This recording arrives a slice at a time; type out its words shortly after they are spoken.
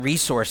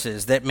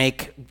resources that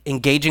make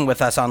engaging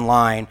with us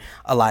online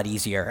a lot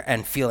easier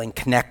and feeling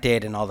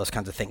connected and all those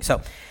kinds of things.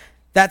 So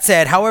that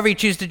said, however you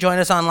choose to join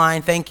us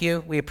online, thank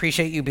you. We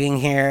appreciate you being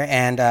here,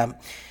 and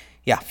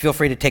feel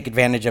free to take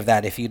advantage of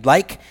that if you'd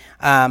like.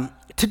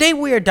 Today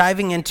we are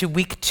diving into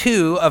week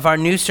 2 of our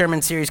new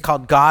sermon series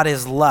called God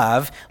is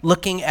Love,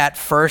 looking at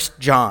 1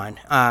 John.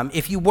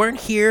 If you weren't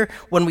here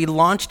when we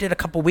launched it a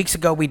couple weeks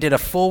ago, we did a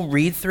full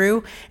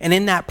read-through, and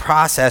in that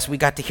process, we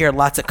got to hear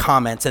lots of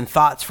comments and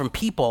thoughts from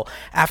people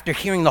after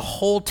hearing the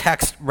whole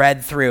text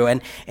read through,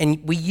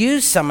 and we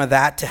used some of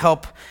that to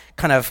help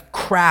kind of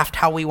craft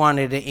how we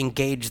wanted to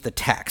engage the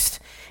text.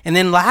 And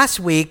then last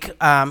week,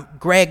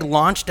 Greg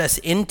launched us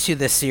into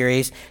this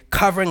series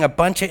covering a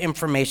bunch of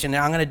information,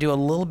 and I'm going to do a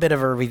little bit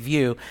of a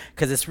review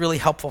because it's really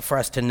helpful for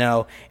us to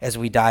know as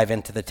we dive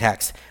into the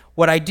text.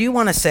 What I do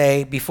want to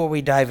say before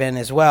we dive in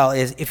as well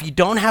is if you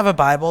don't have a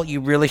Bible, you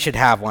really should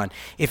have one.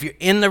 If you're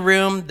in the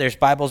room, there's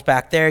Bibles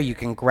back there. You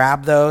can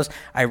grab those.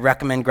 I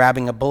recommend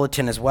grabbing a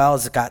bulletin as well,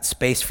 as it's got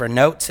space for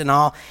notes and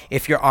all.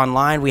 If you're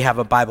online, we have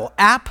a Bible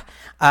app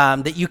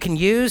that you can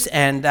use,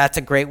 and that's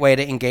a great way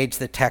to engage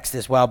the text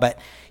as well. But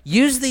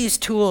use these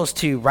tools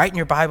to write in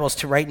your Bibles,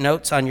 to write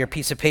notes on your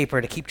piece of paper,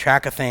 to keep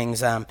track of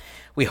things.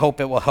 We hope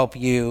it will help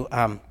you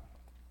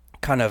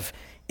kind of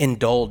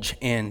indulge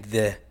in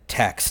the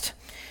text.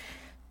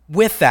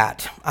 With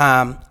that,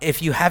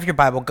 if you have your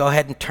Bible, go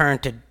ahead and turn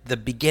to the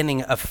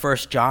beginning of 1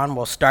 John.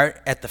 We'll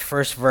start at the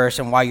first verse,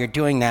 and while you're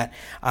doing that,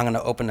 I'm going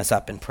to open us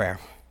up in prayer.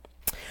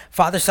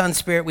 Father, Son,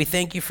 Spirit, we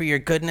thank you for your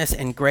goodness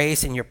and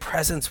grace and your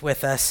presence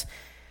with us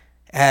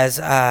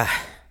as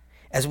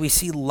we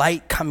see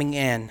light coming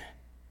in,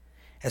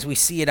 as we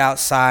see it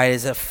outside,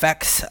 as it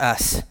affects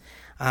us.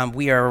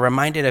 We are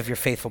reminded of your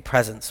faithful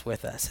presence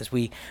with us. As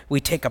we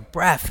take a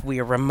breath, we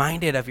are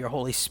reminded of your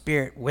Holy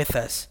Spirit with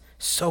us,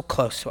 so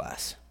close to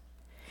us.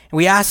 And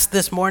we ask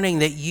this morning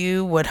that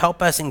you would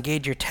help us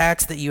engage your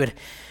text, that you would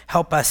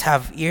help us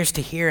have ears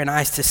to hear and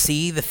eyes to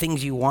see the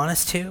things you want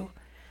us to.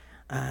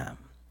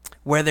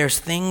 Where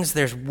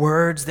there's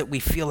words that we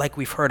feel like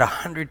we've heard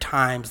 100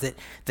 times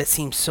that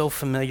seem so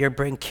familiar,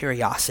 bring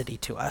curiosity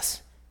to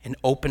us and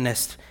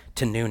openness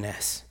to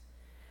newness.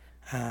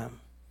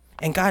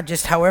 And God,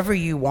 just however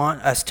you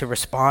want us to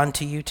respond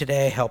to you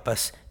today, help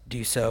us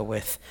do so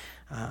with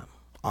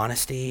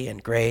honesty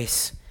and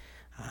grace.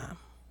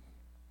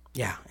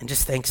 And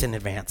just thanks in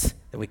advance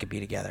that we could be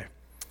together.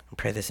 I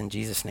pray this in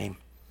Jesus' name.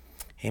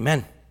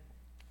 Amen.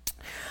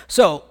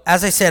 So,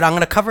 as I said, I'm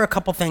going to cover a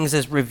couple things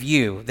as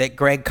review that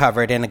Greg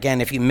covered. And again,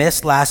 if you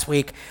missed last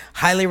week,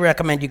 highly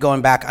recommend you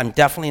going back. I'm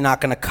definitely not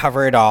going to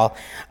cover it all,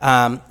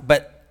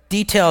 but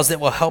details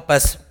that will help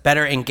us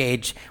better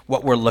engage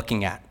what we're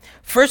looking at.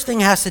 First thing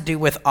has to do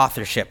with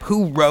authorship.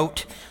 Who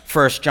wrote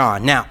 1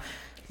 John? Now,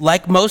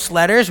 like most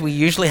letters, we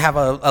usually have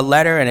a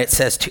letter and it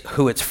says to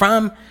who it's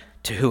from,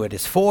 to who it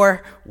is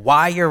for,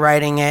 why you're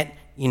writing it,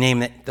 you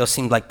name it. Those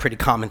seem like pretty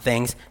common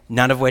things,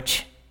 none of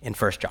which in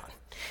 1 John.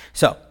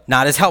 So,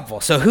 not as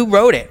helpful. So, who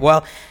wrote it?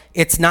 Well,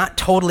 it's not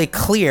totally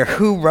clear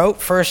who wrote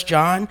 1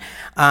 John.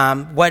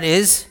 What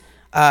is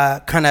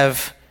kind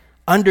of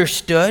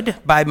understood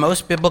by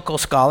most biblical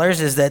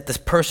scholars is that the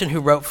person who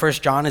wrote 1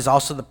 John is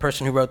also the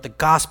person who wrote the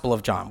Gospel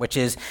of John, which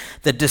is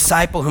the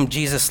disciple whom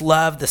Jesus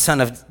loved, the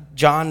son of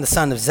John, the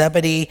son of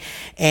Zebedee.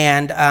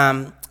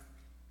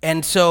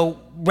 And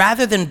so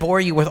rather than bore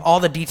you with all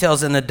the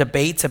details and the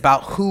debates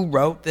about who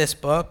wrote this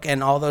book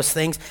and all those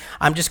things,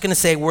 I'm just going to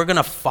say we're going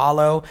to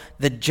follow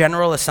the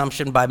general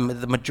assumption by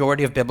the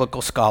majority of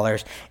biblical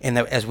scholars, and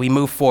that as we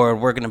move forward,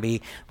 we're going to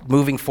be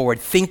moving forward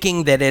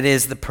thinking that it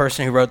is the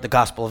person who wrote the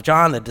Gospel of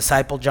John, the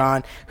disciple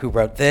John, who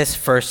wrote this,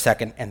 1st,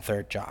 2nd, and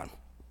 3rd John.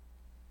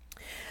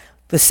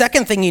 The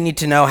second thing you need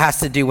to know has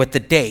to do with the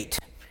date.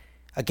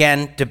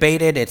 Again,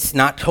 debated. It's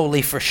not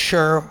totally for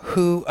sure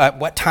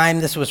what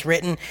time this was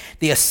written.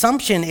 The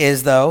assumption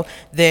is, though,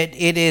 that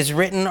it is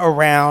written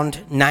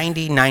around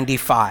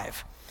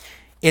 90-95.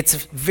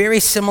 It's very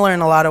similar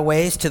in a lot of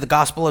ways to the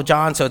Gospel of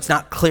John, so it's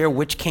not clear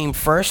which came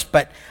first,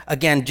 but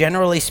again,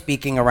 generally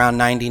speaking, around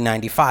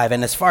 90-95.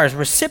 And as far as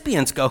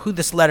recipients go, who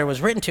this letter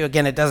was written to,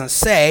 again, it doesn't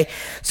say,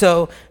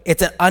 so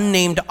it's an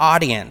unnamed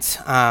audience.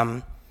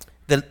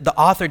 The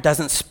author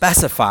doesn't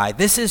specify.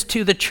 This is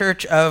to the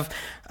church of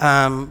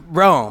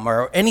Rome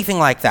or anything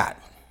like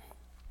that.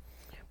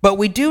 But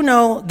we do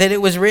know that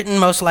it was written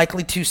most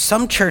likely to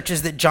some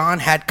churches that John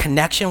had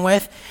connection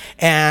with.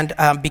 And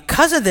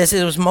because of this,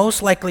 it was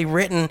most likely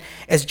written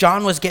as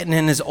John was getting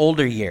in his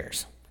older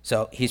years.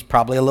 So he's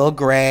probably a little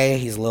gray,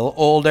 he's a little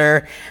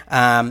older.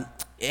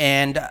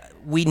 And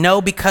we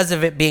know because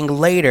of it being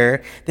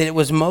later that it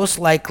was most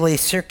likely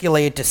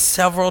circulated to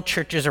several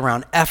churches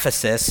around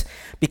Ephesus,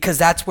 because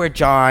that's where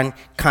John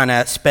kind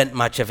of spent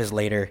much of his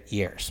later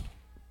years.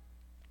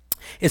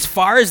 As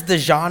far as the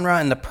genre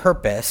and the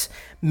purpose,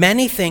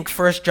 many think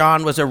 1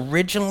 John was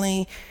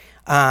originally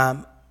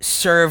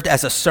served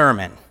as a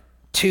sermon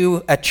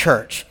to a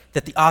church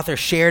that the author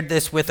shared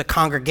this with a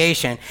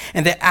congregation,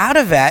 and that out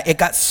of that, it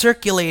got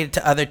circulated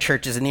to other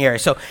churches in the area.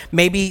 So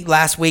maybe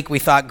last week we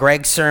thought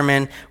Greg's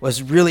sermon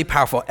was really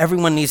powerful.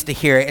 Everyone needs to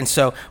hear it. And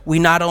so we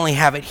not only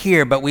have it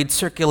here, but we'd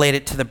circulate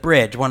it to the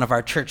Bridge, one of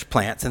our church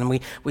plants. And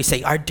we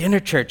say, our dinner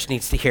church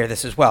needs to hear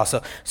this as well.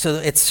 So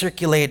it's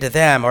circulated to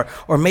them.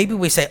 Or maybe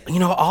we say,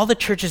 all the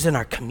churches in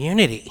our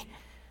community,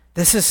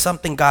 this is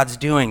something God's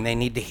doing, they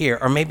need to hear.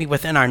 Or maybe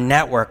within our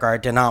network, our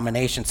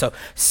denomination. So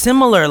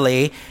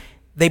similarly,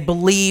 they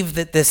believe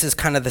that this is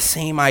kind of the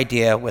same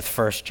idea with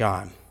 1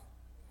 John.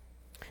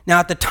 Now,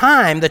 at the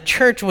time, the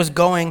church was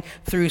going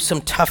through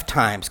some tough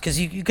times, because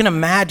you can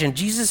imagine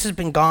Jesus has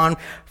been gone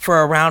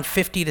for around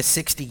 50 to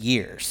 60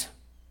 years.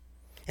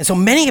 And so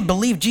many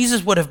believe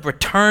Jesus would have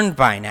returned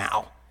by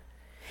now.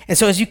 And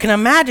so as you can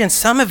imagine,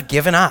 some have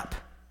given up.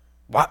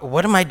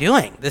 What am I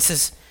doing?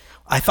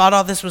 I thought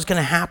all this was going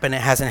to happen.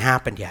 It hasn't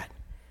happened yet.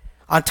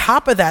 On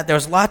top of that,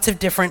 there's lots of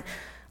different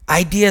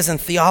ideas and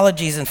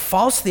theologies and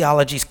false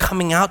theologies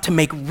coming out to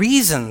make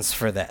reasons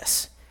for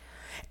this.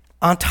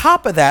 On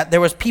top of that,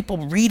 there was people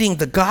reading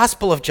the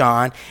Gospel of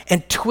John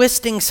and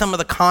twisting some of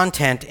the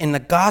content in the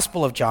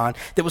Gospel of John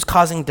that was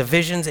causing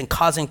divisions and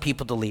causing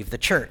people to leave the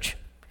church.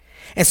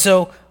 And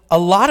so a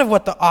lot of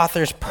what the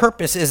author's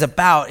purpose is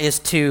about is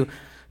to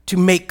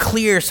make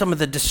clear some of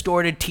the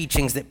distorted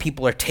teachings that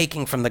people are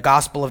taking from the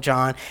Gospel of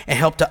John and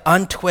help to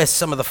untwist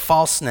some of the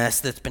falseness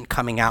that's been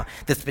coming out,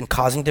 that's been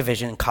causing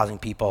division and causing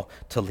people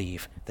to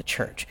leave the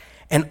church.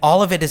 And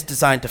all of it is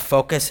designed to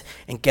focus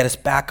and get us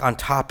back on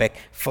topic,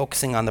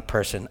 focusing on the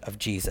person of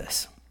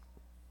Jesus.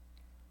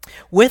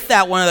 With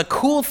that, one of the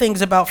cool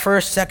things about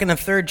 1st, 2nd, and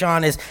 3rd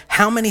John is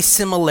how many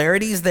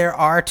similarities there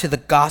are to the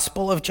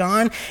Gospel of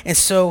John. And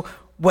so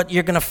what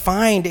you're going to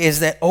find is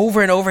that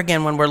over and over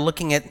again, when we're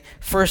looking at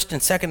 1st and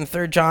 2nd and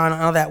 3rd John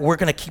and all that, we're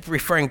going to keep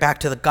referring back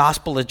to the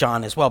Gospel of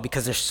John as well,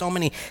 because there's so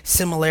many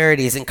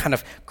similarities and kind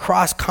of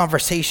cross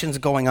conversations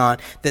going on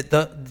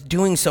that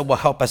doing so will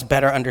help us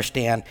better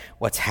understand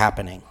what's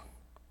happening.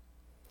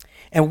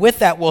 And with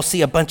that, we'll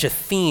see a bunch of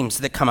themes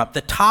that come up. The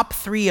top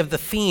 3 of the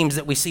themes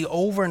that we see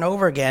over and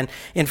over again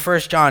in 1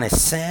 John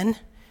is sin,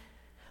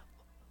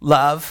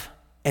 love,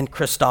 and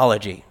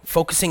Christology,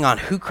 focusing on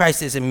who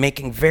Christ is and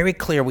making very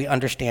clear we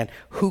understand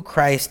who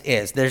Christ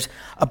is. There's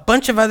a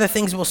bunch of other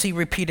things we'll see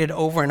repeated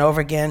over and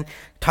over again,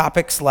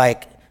 topics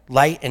like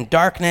light and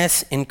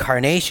darkness,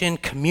 incarnation,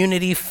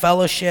 community,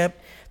 fellowship,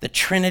 the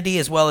Trinity,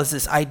 as well as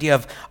this idea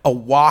of a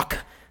walk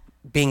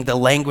being the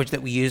language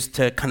that we use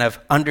to kind of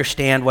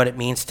understand what it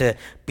means to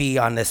be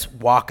on this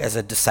walk as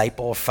a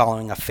disciple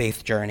following a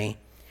faith journey.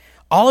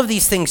 All of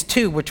these things,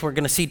 too, which we're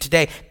going to see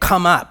today,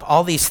 come up.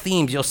 All these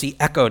themes you'll see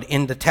echoed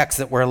in the text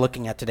that we're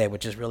looking at today,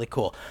 which is really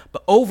cool.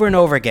 But over and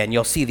over again,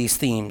 you'll see these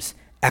themes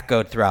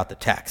echoed throughout the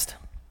text.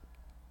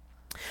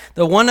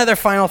 The one other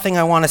final thing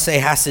I want to say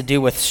has to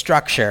do with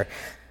structure.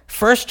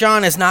 1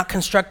 John is not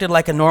constructed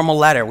like a normal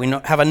letter. We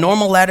have a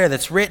normal letter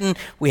that's written.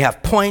 We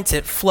have points.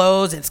 It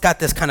flows. It's got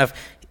this kind of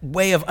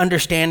way of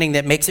understanding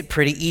that makes it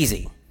pretty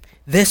easy.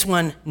 This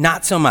one,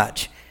 not so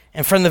much.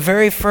 And from the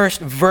very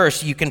first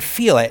verse, you can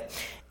feel it.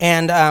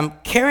 And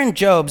Karen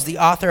Jobes, the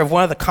author of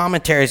one of the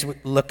commentaries we're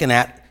looking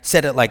at,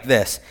 said it like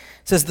this. It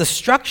says, the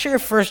structure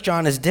of 1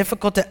 John is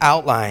difficult to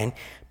outline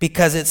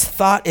because its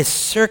thought is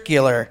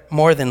circular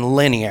more than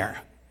linear.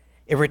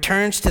 It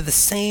returns to the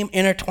same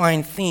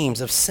intertwined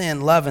themes of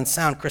sin, love, and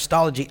sound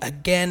Christology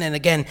again and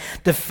again,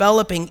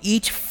 developing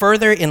each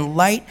further in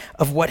light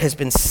of what has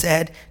been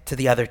said to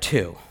the other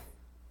two.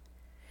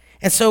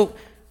 And so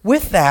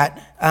with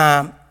that,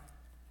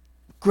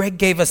 Greg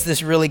gave us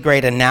this really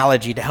great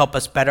analogy to help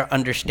us better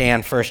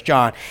understand 1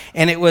 John,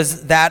 and it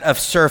was that of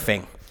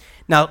surfing.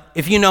 Now,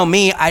 if you know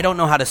me, I don't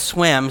know how to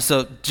swim,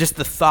 so just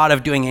the thought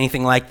of doing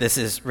anything like this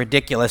is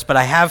ridiculous, but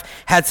I have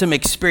had some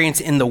experience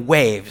in the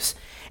waves.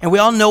 And we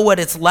all know what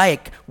it's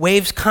like.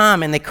 Waves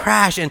come and they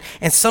crash, and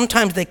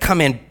sometimes they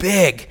come in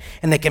big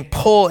and they can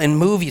pull and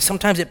move you.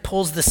 Sometimes it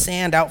pulls the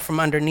sand out from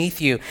underneath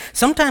you.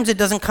 Sometimes it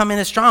doesn't come in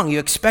as strong. You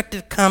expect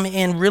it to come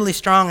in really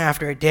strong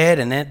after it did,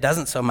 and then it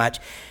doesn't so much.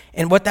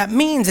 And what that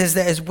means is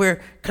that as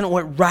we're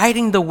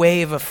riding the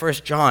wave of 1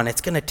 John, it's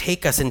going to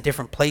take us in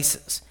different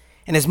places.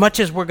 And as much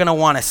as we're going to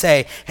want to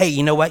say, hey,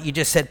 you know what, you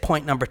just said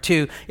point number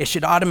 2, it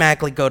should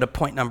automatically go to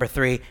point number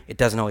 3, it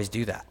doesn't always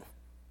do that.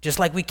 Just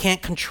like we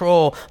can't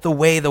control the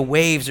way the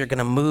waves are going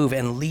to move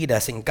and lead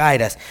us and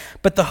guide us.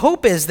 But the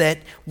hope is that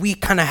we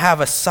kind of have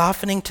a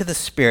softening to the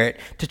spirit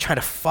to try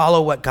to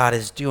follow what God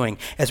is doing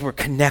as we're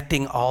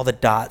connecting all the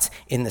dots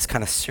in this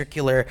kind of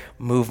circular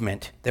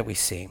movement that we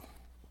see.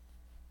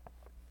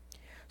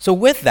 So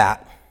with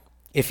that,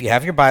 if you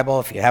have your Bible,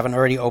 if you haven't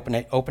already open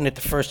it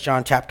to 1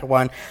 John chapter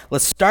 1.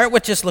 Let's start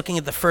with just looking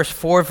at the first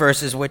 4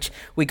 verses, which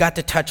we got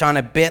to touch on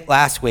a bit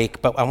last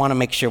week, but I want to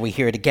make sure we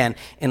hear it again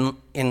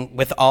in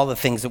with all the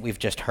things that we've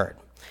just heard.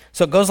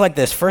 So it goes like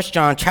this, 1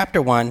 John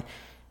chapter 1,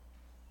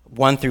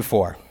 1 through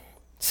 4. It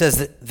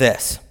says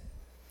this,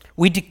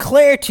 "We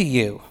declare to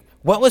you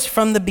what was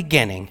from the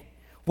beginning,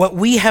 What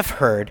we have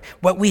heard,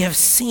 what we have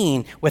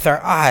seen with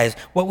our eyes,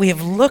 what we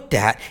have looked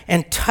at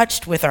and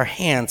touched with our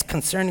hands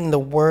concerning the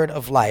word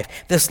of life.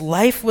 This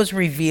life was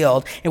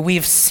revealed, and we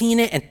have seen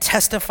it and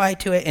testified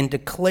to it and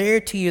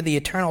declared to you the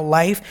eternal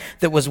life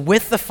that was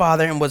with the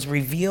Father and was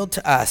revealed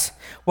to us.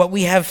 What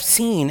we have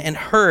seen and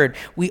heard,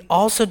 we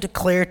also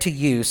declare to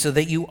you, so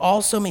that you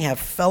also may have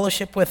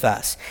fellowship with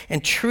us.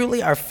 And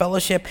truly our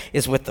fellowship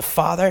is with the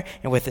Father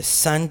and with his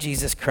Son,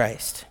 Jesus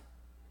Christ.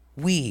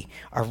 We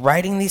are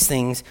writing these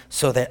things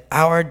so that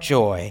our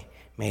joy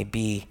may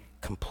be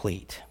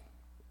complete.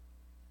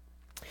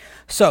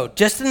 So,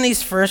 just in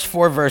these first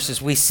 4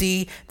 verses, we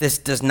see this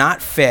does not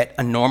fit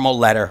a normal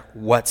letter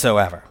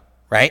whatsoever,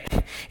 right?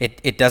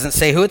 It doesn't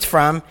say who it's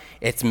from.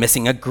 It's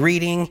missing a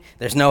greeting.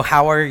 There's no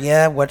how are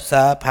you, what's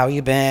up, how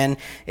you been.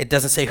 It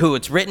doesn't say who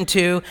it's written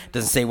to. It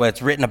doesn't say what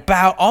it's written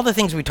about. All the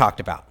things we talked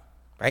about,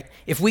 right?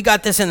 If we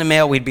got this in the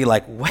mail, we'd be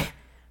like, what?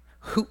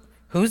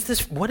 Who's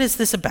this? What is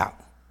this about,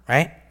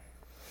 right?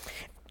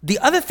 The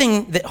other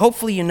thing that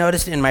hopefully you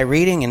noticed in my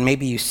reading, and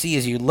maybe you see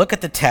as you look at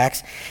the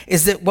text,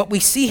 is that what we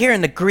see here in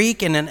the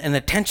Greek and an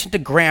attention to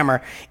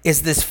grammar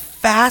is this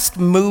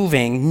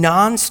fast-moving,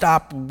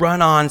 nonstop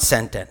run-on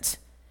sentence.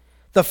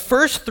 The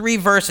first 3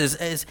 verses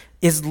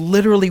is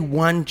literally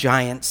one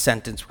giant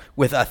sentence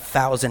with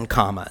 1,000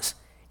 commas.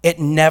 It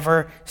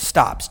never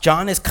stops.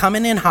 John is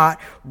coming in hot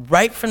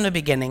right from the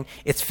beginning.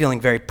 It's feeling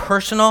very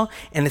personal,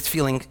 and it's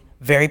feeling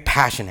very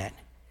passionate.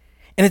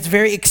 And it's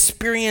very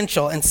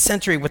experiential and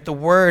sensory with the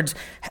words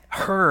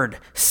heard,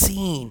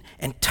 seen,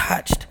 and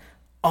touched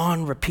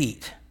on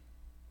repeat.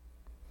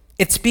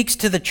 It speaks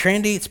to the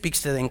Trinity. It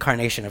speaks to the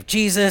incarnation of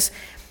Jesus.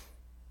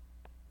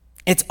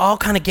 It's all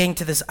kind of getting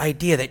to this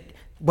idea that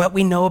what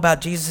we know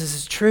about Jesus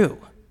is true,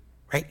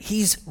 right?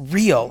 He's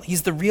real.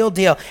 He's the real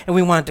deal. And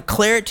we want to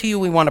declare it to you.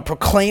 We want to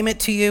proclaim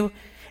it to you.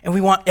 And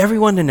we want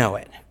everyone to know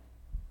it.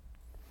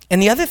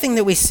 And the other thing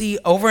that we see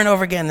over and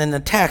over again in the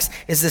text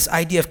is this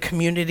idea of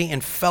community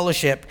and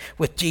fellowship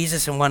with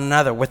Jesus and one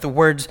another, with the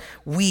words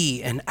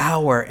we and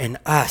our and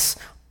us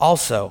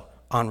also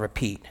on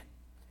repeat.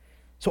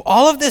 So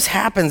all of this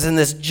happens in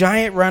this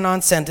giant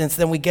run-on sentence.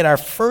 Then we get our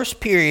first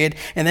period,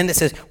 and then it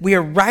says, we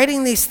are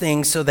writing these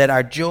things so that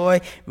our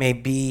joy may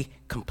be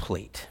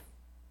complete,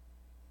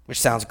 which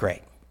sounds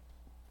great.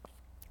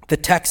 The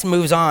text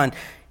moves on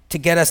to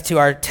get us to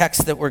our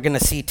text that we're going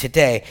to see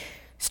today,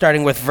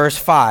 starting with verse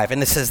 5,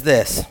 and it says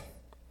this: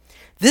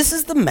 "This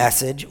is the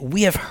message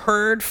we have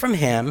heard from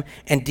him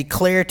and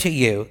declare to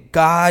you.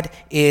 God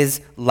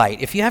is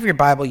light." If you have your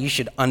Bible, you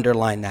should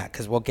underline that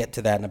because we'll get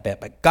to that in a bit.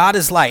 But God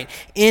is light.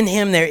 In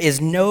him there is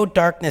no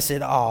darkness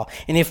at all.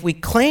 And if we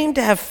claim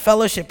to have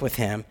fellowship with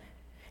him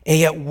and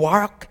yet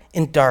walk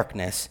in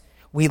darkness,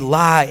 we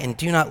lie and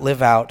do not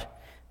live out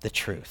the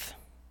truth.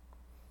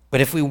 But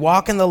if we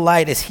walk in the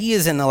light as he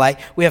is in the light,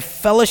 we have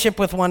fellowship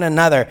with one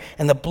another,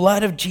 and the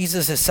blood of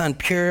Jesus, his son,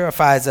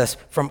 purifies us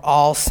from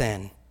all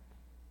sin.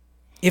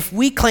 If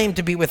we claim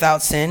to be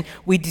without sin,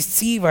 we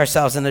deceive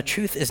ourselves and the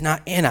truth is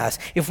not in us.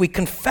 If we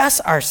confess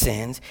our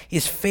sins, he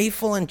is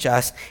faithful and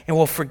just and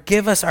will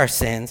forgive us our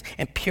sins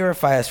and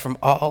purify us from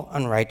all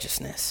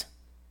unrighteousness.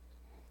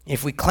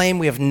 If we claim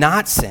we have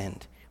not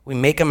sinned, we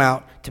make him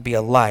out to be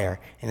a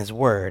liar and his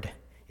word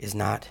is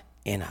not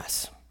in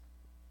us.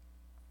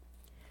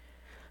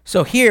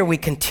 So here we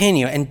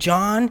continue, and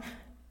John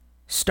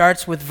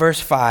starts with verse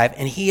 5,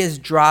 and he is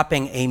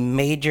dropping a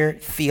major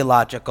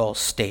theological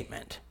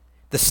statement.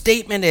 The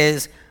statement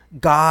is,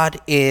 God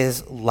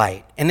is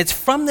light. And it's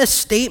from this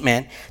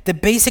statement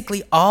that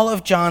basically all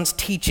of John's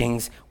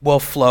teachings will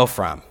flow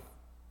from.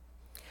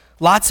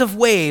 Lots of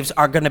waves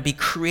are going to be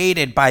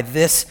created by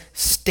this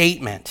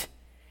statement.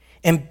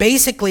 And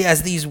basically,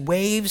 as these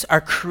waves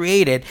are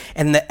created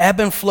and the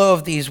ebb and flow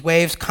of these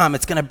waves come,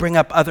 it's going to bring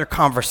up other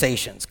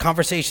conversations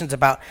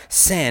about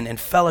sin and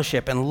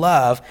fellowship and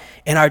love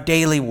in our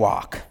daily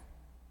walk.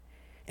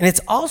 And it's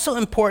also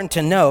important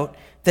to note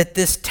that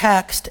this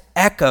text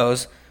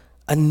echoes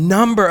a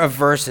number of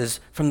verses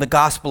from the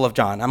Gospel of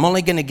John. I'm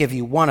only going to give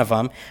you one of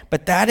them,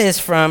 but that is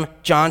from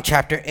John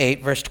chapter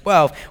 8, verse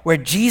 12, where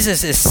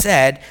Jesus is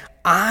said,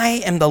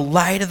 "I am the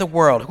light of the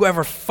world.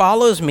 Whoever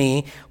follows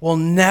me will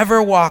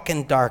never walk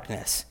in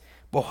darkness,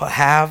 but will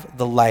have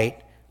the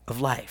light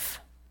of life."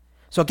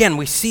 So again,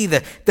 we see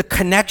the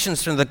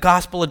connections from the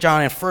Gospel of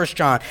John and 1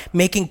 John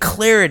making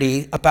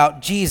clarity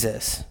about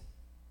Jesus.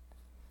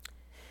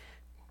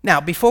 Now,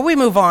 before we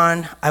move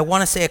on, I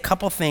want to say a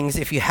couple things.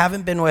 If you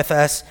haven't been with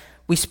us,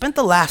 we spent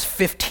the last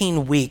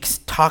 15 weeks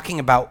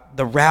talking about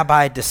the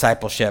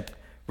rabbi-discipleship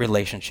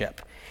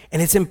relationship. And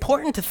it's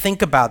important to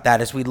think about that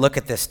as we look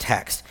at this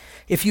text.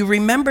 If you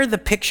remember the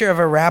picture of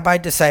a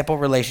rabbi-disciple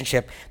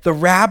relationship, the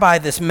rabbi,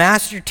 this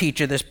master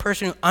teacher, this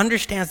person who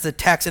understands the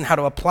text and how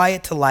to apply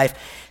it to life,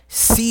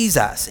 sees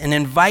us and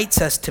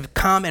invites us to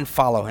come and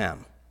follow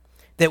him.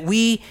 That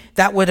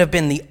would have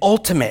been the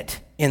ultimate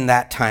in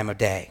that time of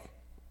day.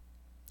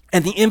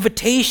 And the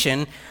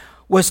invitation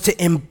was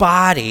to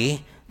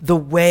embody the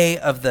way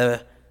of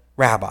the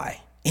rabbi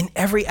in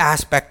every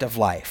aspect of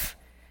life.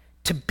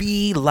 to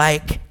be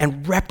like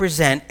and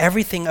represent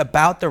everything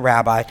about the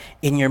rabbi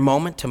in your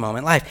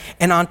moment-to-moment life.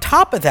 And on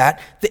top of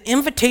that, the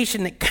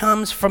invitation that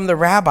comes from the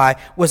rabbi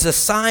was a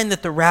sign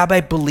that the rabbi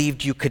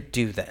believed you could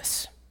do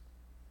this.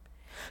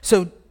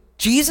 So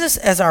Jesus,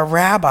 as our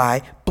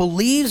rabbi,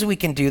 believes we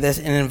can do this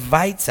and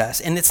invites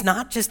us. And it's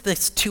not just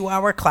this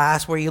 2-hour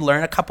class where you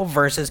learn a couple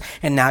verses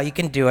and now you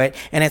can do it.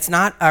 And it's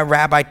not a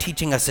rabbi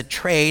teaching us a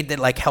trade that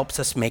like helps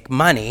us make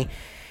money.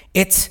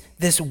 It's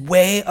this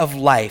way of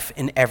life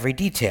in every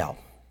detail.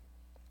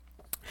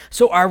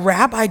 So our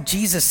rabbi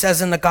Jesus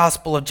says in the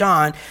Gospel of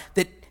John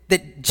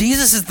that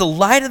Jesus is the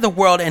light of the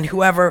world, and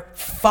whoever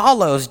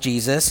follows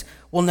Jesus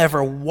will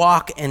never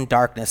walk in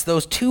darkness.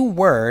 Those two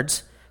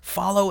words,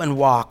 follow and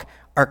walk,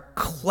 are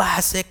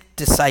classic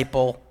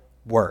disciple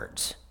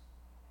words.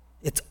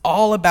 It's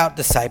all about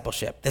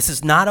discipleship. This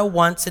is not a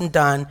once and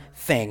done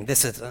thing.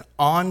 This is an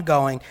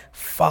ongoing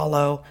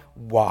follow,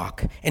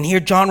 walk. And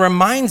here John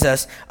reminds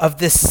us of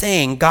this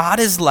saying, God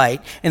is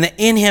light, and that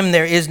in him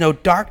there is no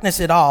darkness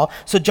at all.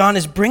 So John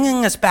is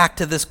bringing us back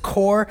to this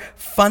core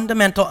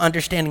fundamental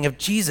understanding of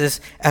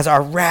Jesus as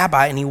our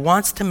rabbi, and he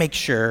wants to make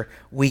sure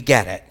we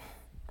get it.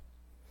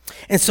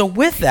 And so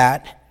with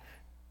that,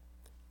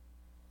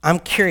 I'm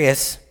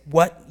curious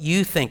what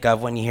you think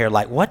of when you hear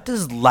light. What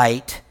does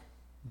light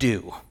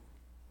do?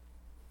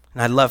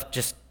 And I'd love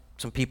just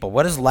some people.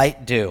 What does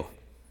light do?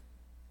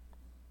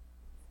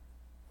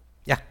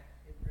 Yeah.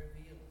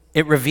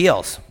 It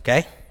reveals.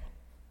 Okay.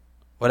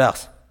 What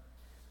else?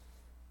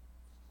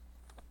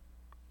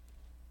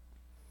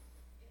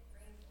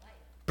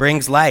 It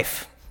brings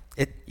life.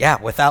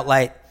 Without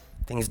light,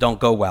 things don't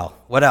go well.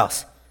 What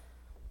else?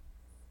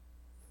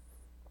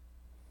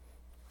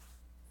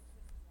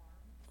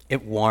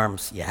 It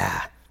warms.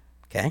 Yeah.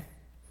 Okay.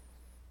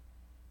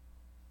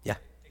 Yeah.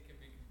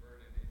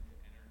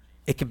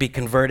 It could be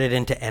converted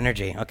into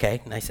energy.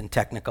 Okay, nice and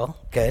technical.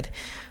 Good.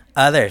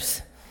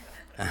 Others?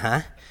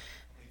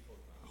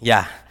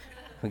 Yeah,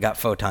 we got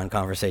photon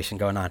conversation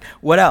going on.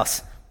 What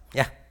else?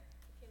 Yeah.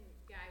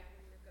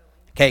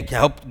 Okay,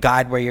 help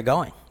guide where you're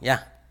going. Yeah.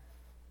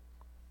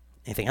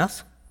 Anything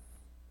else?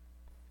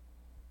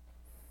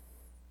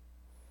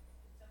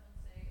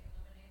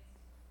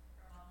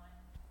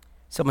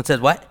 Someone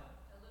said what?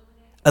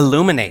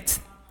 Illuminates.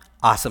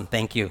 Awesome,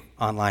 thank you,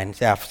 online.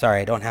 Yeah, sorry,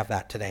 I don't have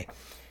that today.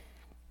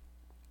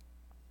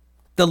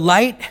 The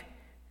light,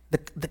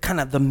 the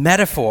kind of the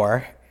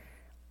metaphor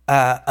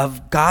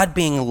of God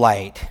being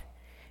light,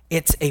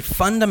 it's a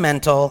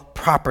fundamental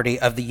property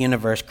of the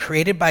universe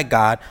created by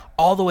God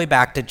all the way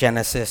back to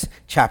Genesis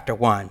chapter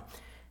 1.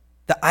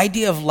 The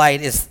idea of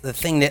light is the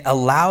thing that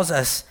allows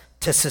us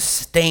to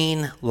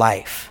sustain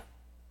life.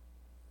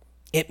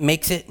 It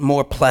makes it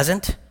more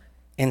pleasant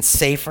and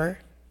safer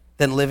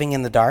than living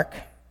in the dark.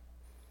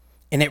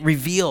 And it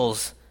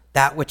reveals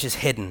that which is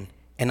hidden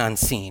and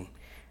unseen.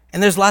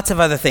 And there's lots of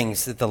other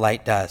things that the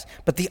light does.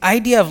 But the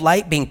idea of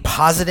light being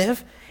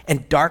positive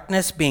and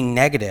darkness being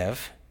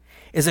negative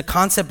is a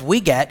concept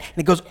we get, and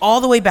it goes all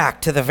the way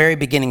back to the very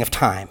beginning of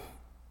time.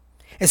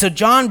 And so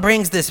John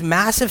brings this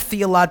massive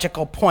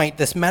theological point,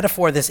 this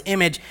metaphor, this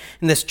image,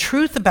 and this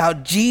truth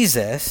about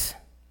Jesus,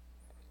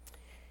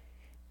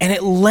 and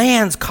it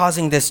lands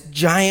causing this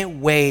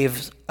giant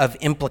wave of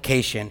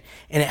implication,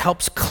 and it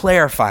helps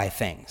clarify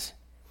things.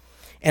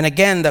 And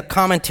again, the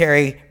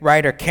commentary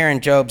writer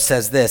Karen Job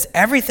says this: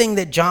 everything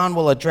that John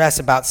will address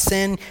about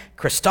sin,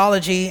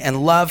 Christology,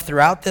 and love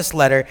throughout this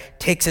letter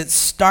takes its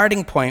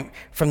starting point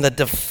from the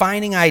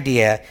defining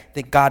idea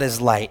that God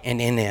is light,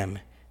 and in him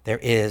there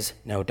is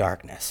no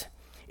darkness.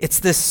 It's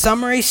this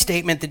summary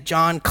statement that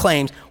John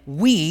claims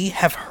we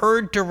have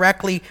heard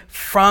directly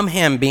from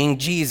him, being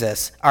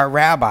Jesus, our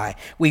rabbi.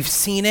 We've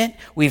seen it,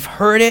 we've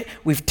heard it,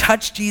 we've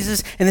touched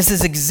Jesus, and this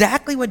is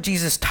exactly what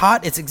Jesus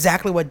taught. It's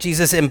exactly what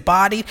Jesus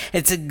embodied.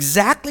 It's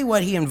exactly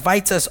what he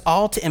invites us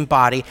all to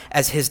embody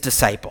as his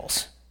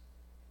disciples.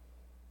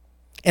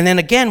 And then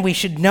again, we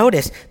should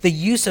notice the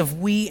use of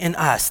we and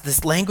us,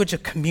 this language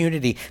of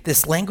community,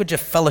 this language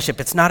of fellowship.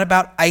 It's not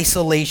about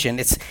isolation.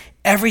 It's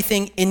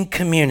everything in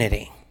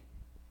community.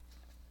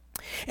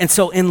 And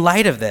so in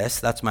light of this,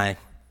 that's my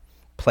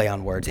play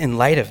on words, in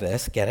light of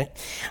this, get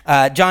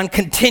it? John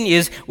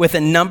continues with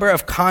a number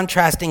of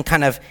contrasting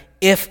kind of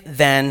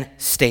if-then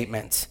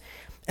statements.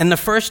 And the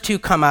first two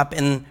come up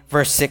in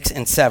verse 6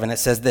 and 7. It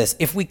says this: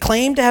 if we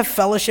claim to have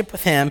fellowship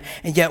with him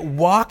and yet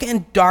walk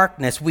in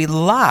darkness, we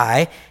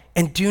lie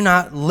and do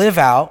not live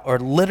out or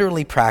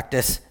literally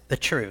practice the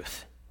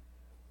truth.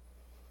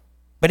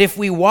 But if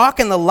we walk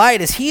in the light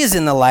as he is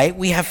in the light,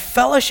 we have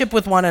fellowship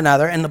with one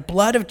another, and the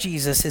blood of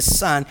Jesus, his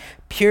son,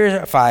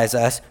 purifies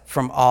us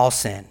from all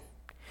sin.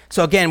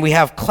 So again, we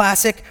have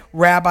classic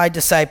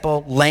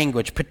rabbi-disciple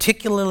language,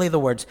 particularly the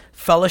words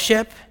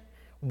fellowship,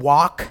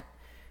 walk,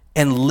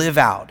 and live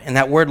out. And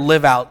that word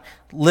live out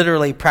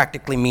literally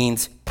practically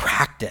means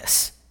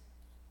practice.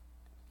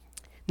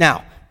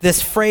 Now,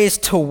 this phrase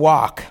to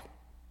walk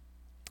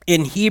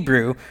in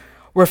Hebrew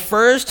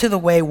refers to the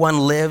way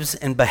one lives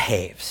and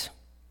behaves.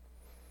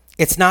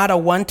 It's not a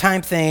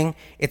one-time thing.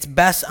 It's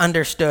best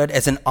understood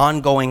as an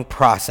ongoing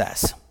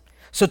process.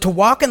 So to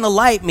walk in the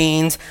light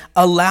means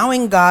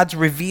allowing God's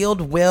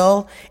revealed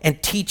will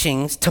and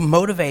teachings to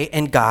motivate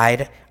and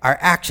guide our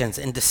actions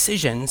and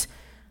decisions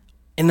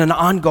in an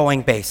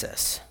ongoing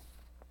basis.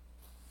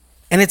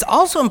 And it's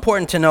also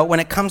important to note when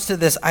it comes to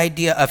this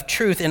idea of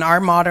truth in our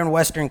modern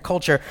Western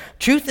culture,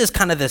 truth is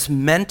kind of this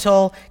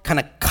mental, kind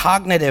of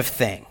cognitive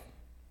thing.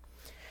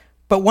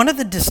 But one of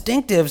the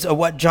distinctives of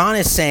what John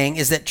is saying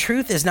is that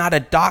truth is not a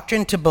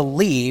doctrine to be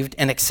believed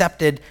and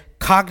accepted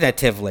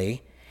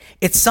cognitively.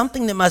 It's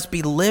something that must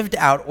be lived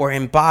out or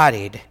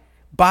embodied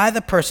by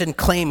the person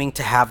claiming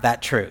to have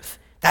that truth.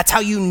 That's how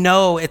you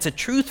know it's a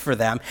truth for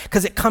them,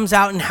 because it comes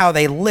out in how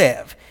they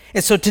live.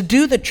 And so to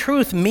do the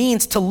truth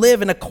means to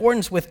live in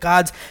accordance with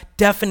God's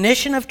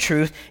definition of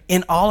truth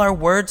in all our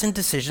words and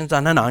decisions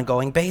on an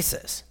ongoing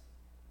basis.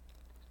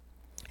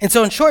 And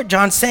so in short,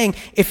 John's saying,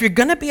 if you're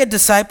going to be a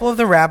disciple of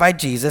the Rabbi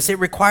Jesus, it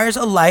requires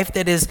a life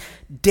that is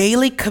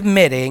daily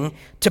committing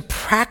to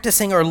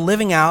practicing or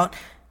living out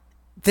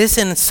this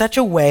in such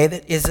a way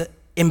that is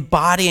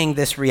embodying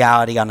this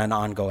reality on an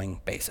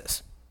ongoing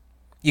basis.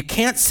 You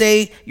can't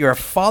say you're a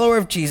follower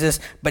of Jesus,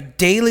 but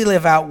daily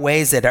live out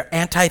ways that are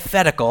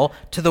antithetical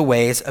to the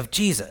ways of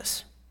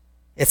Jesus.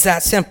 It's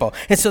that simple.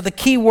 And so the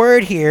key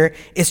word here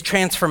is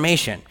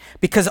transformation,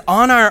 because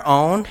on our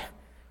own,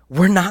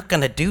 we're not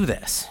going to do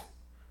this.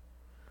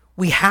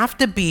 We have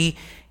to be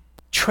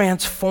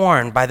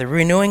transformed by the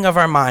renewing of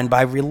our mind,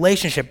 by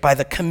relationship, by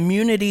the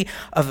community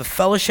of the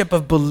fellowship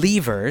of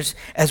believers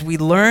as we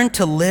learn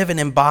to live and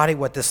embody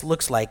what this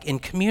looks like in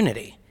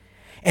community.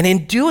 And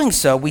in doing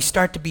so, we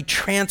start to be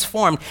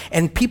transformed,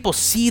 and people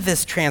see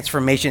this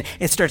transformation.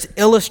 It starts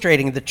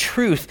illustrating the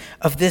truth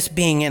of this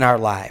being in our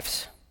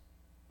lives.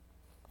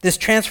 This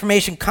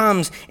transformation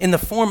comes in the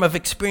form of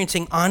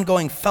experiencing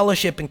ongoing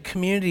fellowship and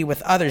community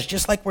with others,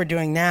 just like we're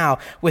doing now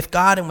with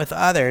God and with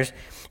others.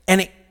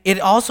 And it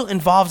also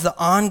involves the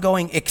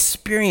ongoing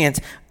experience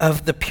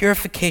of the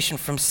purification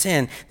from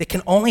sin that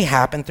can only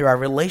happen through our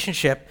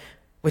relationship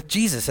with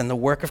Jesus and the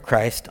work of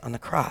Christ on the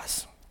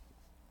cross.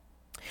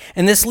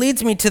 And this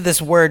leads me to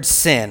this word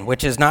sin,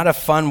 which is not a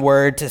fun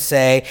word to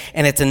say,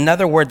 and it's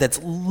another word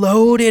that's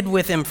loaded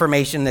with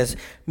information that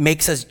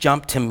makes us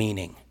jump to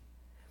meaning.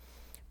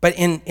 But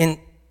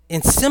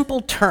in simple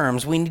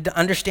terms, we need to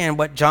understand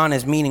what John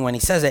is meaning when he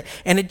says it,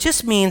 and it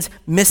just means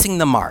missing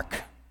the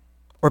mark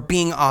or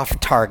being off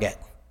target.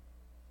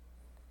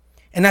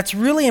 And that's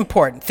really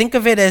important. Think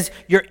of it as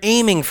you're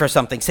aiming for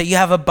something. Say you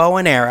have a bow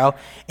and arrow,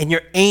 and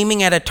you're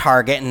aiming at a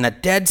target, and the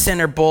dead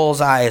center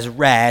bullseye is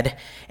red,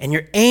 and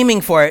you're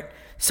aiming for it.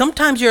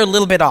 Sometimes you're a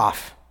little bit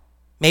off.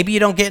 Maybe you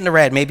don't get in the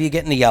red. Maybe you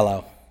get in the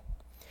yellow.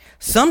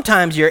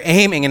 Sometimes you're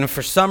aiming, and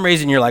for some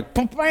reason you're like,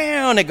 bam,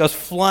 and it goes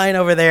flying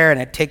over there, and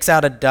it takes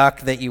out a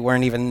duck that you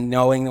weren't even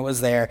knowing that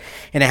was there,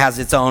 and it has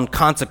its own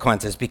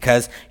consequences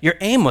because your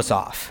aim was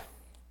off.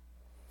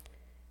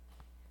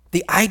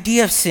 The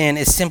idea of sin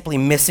is simply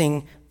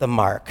missing the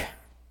mark.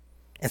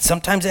 And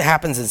sometimes it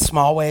happens in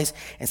small ways,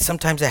 and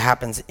sometimes it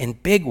happens in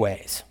big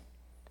ways.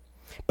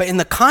 But in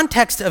the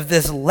context of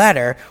this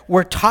letter,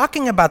 we're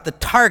talking about the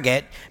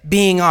target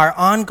being our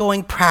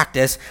ongoing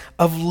practice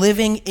of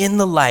living in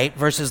the light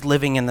versus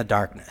living in the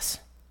darkness.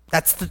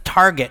 That's the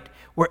target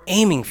we're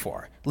aiming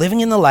for,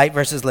 living in the light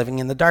versus living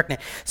in the darkness.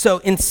 So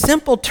in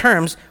simple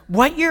terms,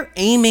 what you're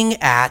aiming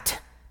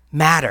at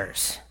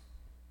matters.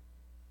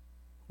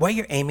 What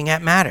you're aiming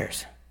at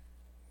matters.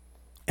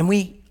 And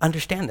we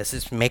understand this.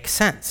 This makes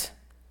sense.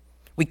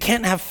 We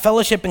can't have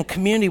fellowship and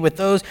community with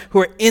those who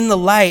are in the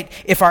light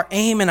if our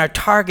aim and our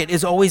target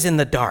is always in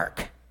the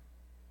dark.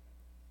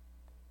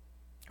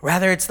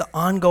 Rather, it's the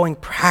ongoing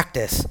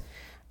practice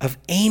of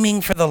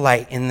aiming for the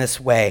light in this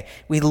way.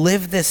 We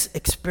live this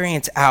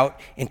experience out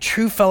in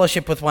true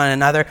fellowship with one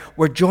another.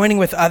 We're joining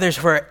with others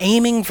who are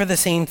aiming for the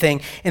same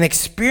thing and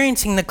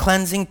experiencing the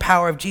cleansing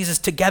power of Jesus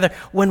together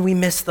when we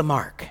miss the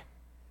mark.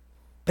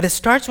 But it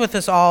starts with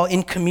us all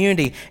in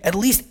community, at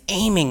least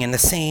aiming in the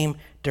same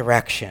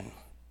direction.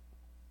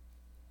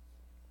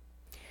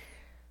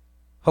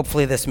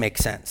 Hopefully this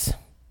makes sense.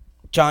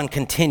 John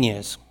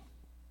continues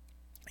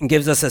and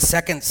gives us a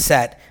second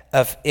set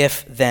of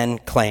if-then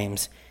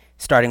claims,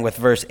 starting with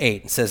verse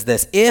 8. It says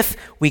this: if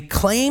we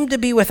claim to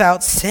be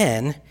without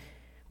sin,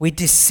 we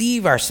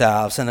deceive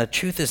ourselves and the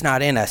truth is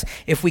not in us.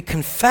 If we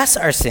confess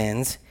our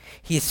sins,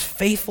 he is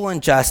faithful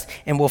and just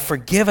and will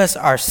forgive us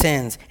our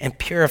sins and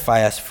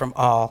purify us from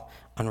all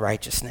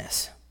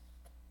unrighteousness.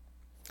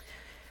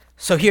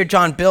 So here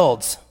John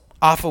builds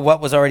off of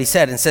what was already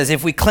said and says,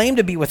 if we claim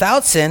to be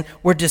without sin,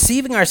 we're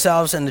deceiving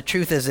ourselves and the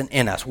truth isn't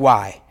in us.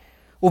 Why?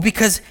 Well,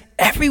 because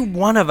every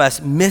one of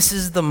us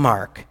misses the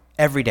mark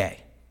every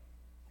day.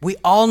 We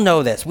all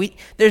know this.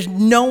 There's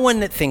no one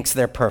that thinks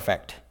they're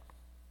perfect.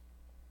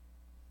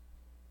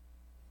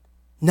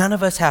 None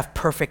of us have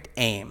perfect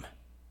aim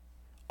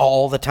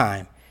all the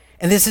time.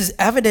 And this is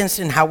evidenced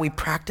in how we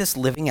practice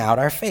living out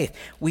our faith.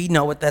 We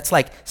know what that's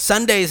like.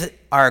 Sundays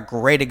are a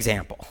great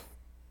example.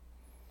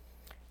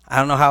 I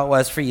don't know how it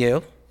was for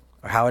you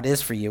or how it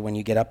is for you when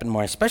you get up in the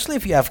morning, especially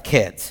if you have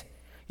kids.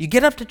 You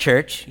get up to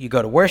church, you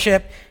go to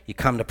worship, you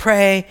come to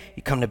pray,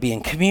 you come to be in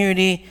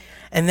community,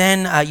 and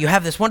then you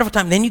have this wonderful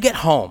time. Then you get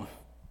home.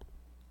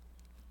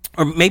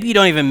 Or maybe you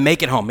don't even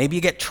make it home. Maybe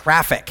you get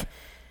traffic.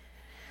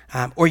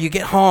 Or you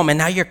get home and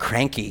now you're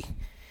cranky.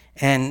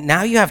 And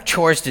now you have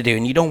chores to do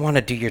and you don't want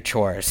to do your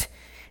chores.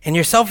 And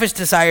your selfish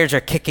desires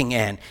are kicking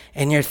in.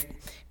 And you're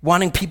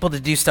wanting people to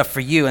do stuff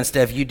for you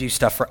instead of you do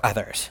stuff for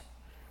others.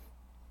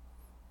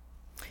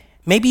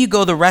 Maybe you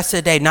go the rest of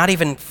the day not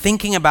even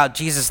thinking about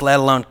Jesus, let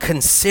alone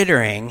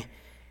considering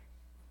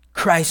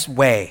Christ's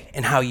way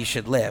and how you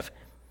should live.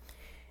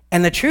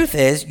 And the truth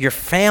is, your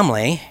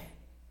family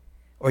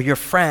or your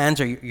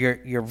friends or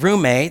your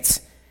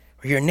roommates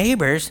or your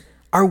neighbors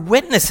are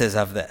witnesses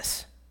of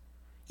this.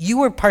 You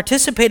were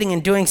participating in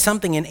doing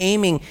something and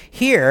aiming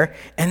here,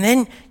 and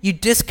then you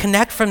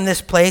disconnect from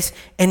this place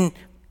and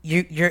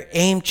your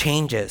aim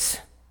changes.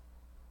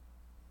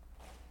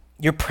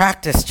 Your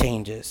practice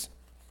changes.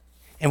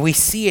 And we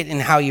see it in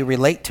how you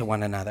relate to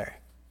one another.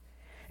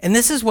 And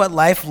this is what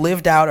life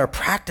lived out or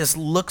practice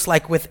looks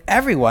like with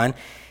everyone.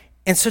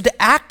 And so to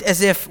act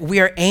as if we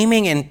are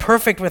aiming and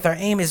perfect with our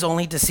aim is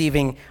only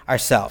deceiving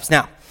ourselves.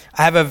 Now,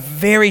 I have a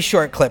very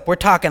short clip. We're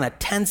talking a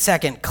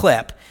 10-second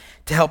clip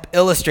to help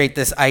illustrate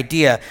this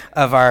idea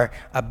of our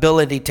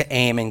ability to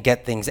aim and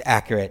get things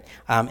accurate.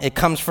 It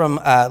comes from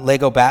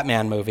Lego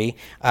Batman movie.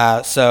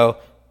 So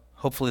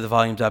hopefully the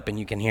volume's up and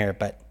you can hear it,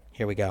 but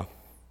here we go.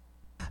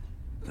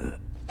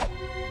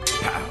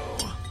 Pow,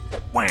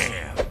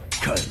 wham,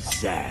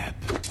 kazap.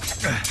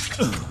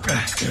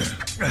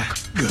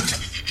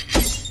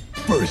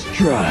 First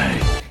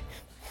try.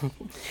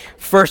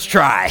 First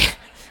try.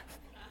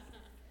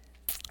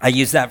 I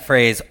use that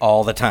phrase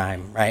all the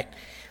time, right?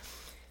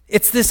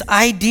 It's this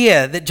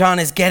idea that John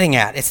is getting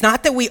at. It's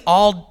not that we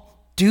all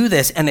do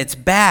this and it's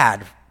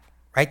bad,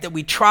 right? That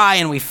we try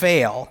and we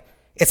fail.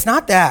 It's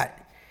not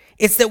that.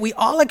 It's that we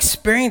all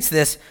experience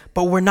this,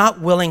 but we're not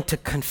willing to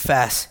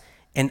confess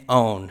and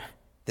own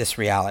this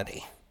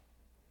reality.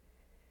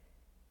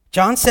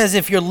 John says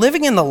if you're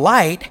living in the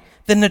light,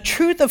 then the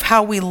truth of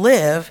how we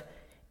live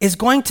is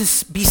going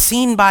to be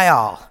seen by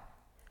all.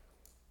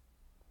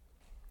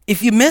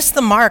 If you miss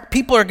the mark,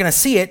 people are going to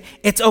see it.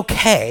 It's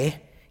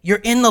okay.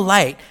 You're in the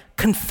light.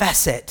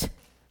 Confess it.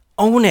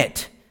 Own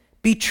it.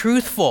 Be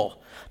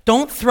truthful.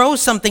 Don't throw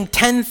something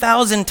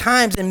 10,000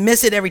 times and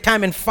miss it every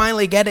time and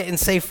finally get it and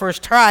say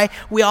first try.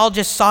 We all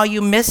just saw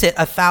you miss it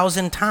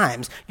 1,000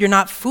 times. You're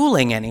not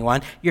fooling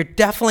anyone. You're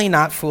definitely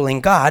not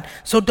fooling God.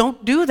 So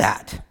don't do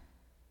that.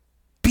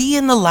 Be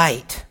in the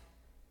light.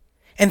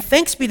 And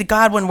thanks be to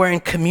God when we're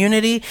in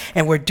community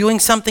and we're doing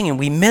something and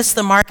we miss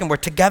the mark and we're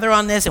together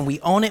on this and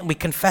we own it and we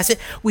confess it,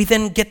 we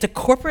then get to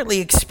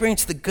corporately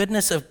experience the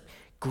goodness of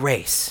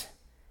grace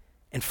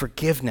and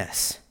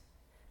forgiveness,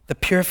 the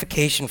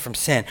purification from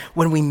sin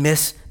when we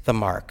miss the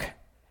mark,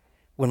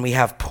 when we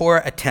have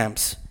poor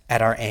attempts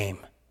at our aim.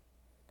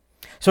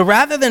 So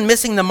rather than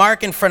missing the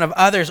mark in front of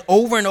others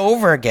over and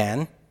over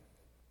again,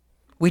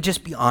 we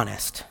just be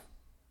honest.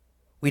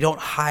 We don't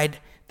hide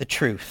the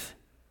truth.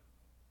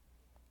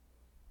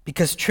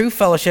 Because true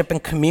fellowship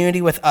and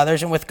community with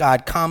others and with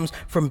God comes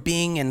from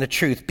being in the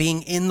truth,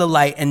 being in the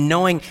light, and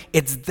knowing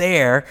it's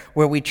there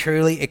where we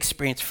truly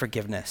experience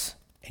forgiveness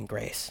and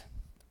grace.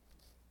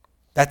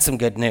 That's some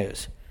good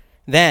news.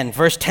 Then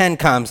verse 10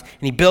 comes,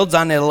 and he builds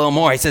on it a little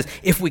more. He says,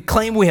 if we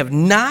claim we have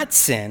not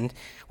sinned,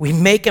 we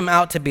make him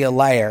out to be a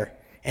liar,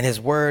 and his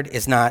word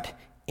is not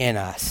in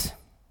us.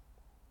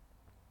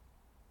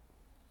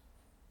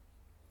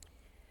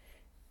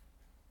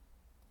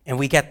 And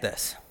we get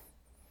this.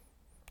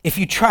 If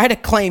you try to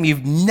claim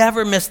you've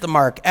never missed the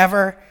mark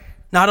ever,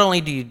 not only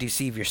do you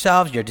deceive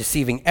yourselves, you're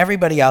deceiving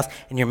everybody else,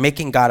 and you're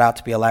making God out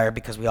to be a liar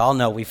because we all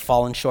know we've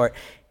fallen short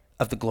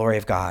of the glory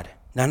of God.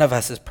 None of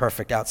us is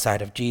perfect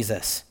outside of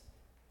Jesus.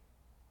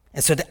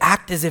 And so to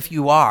act as if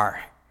you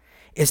are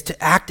is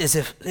to act as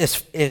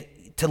if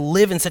to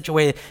live in such a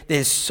way that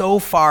is so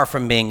far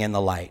from being in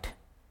the light.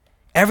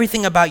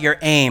 Everything about your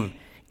aim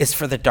is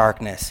for the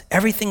darkness.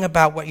 Everything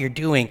about what you're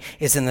doing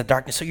is in the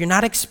darkness. So you're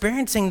not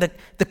experiencing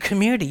the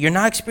community. You're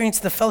not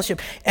experiencing the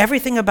fellowship.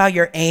 Everything about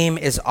your aim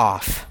is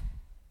off.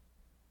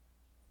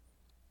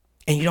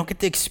 And you don't get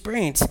to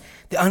experience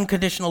the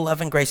unconditional love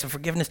and grace and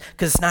forgiveness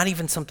because it's not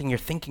even something you're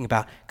thinking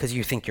about because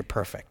you think you're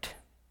perfect.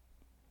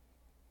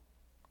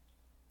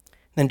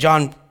 Then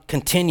John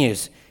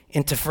continues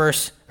into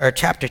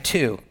chapter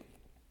 2.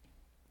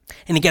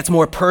 And he gets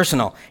more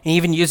personal. He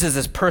even uses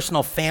this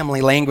personal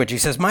family language. He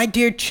says, my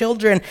dear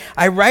children,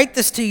 I write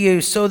this to you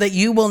so that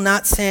you will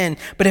not sin.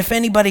 But if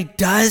anybody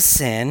does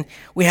sin,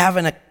 we have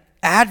an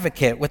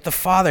advocate with the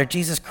Father,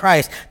 Jesus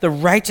Christ, the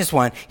righteous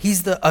one.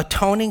 He's the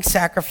atoning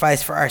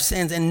sacrifice for our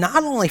sins, and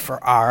not only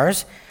for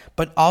ours,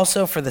 but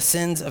also for the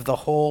sins of the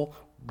whole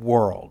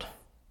world.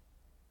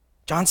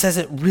 John says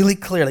it really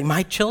clearly.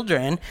 My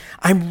children,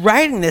 I'm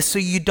writing this so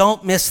you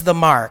don't miss the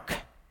mark.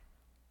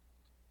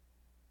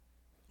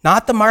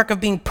 Not the mark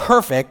of being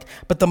perfect,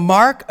 but the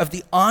mark of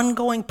the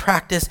ongoing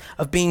practice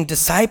of being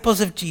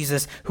disciples of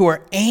Jesus who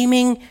are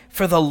aiming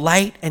for the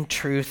light and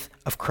truth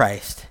of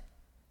Christ.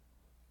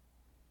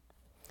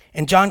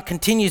 And John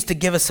continues to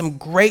give us some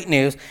great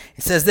news.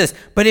 He says this,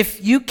 but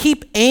if you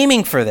keep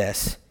aiming for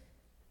this,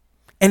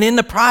 and in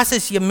the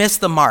process you miss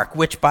the mark,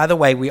 which, by the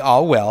way, we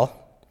all will,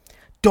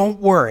 don't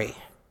worry,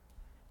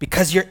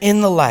 because you're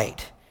in the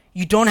light.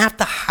 You don't have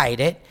to hide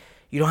it.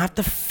 You don't have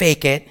to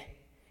fake it.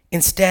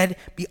 Instead,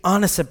 be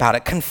honest about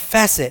it.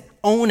 Confess it.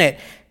 Own it.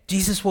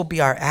 Jesus will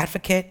be our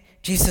advocate.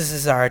 Jesus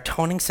is our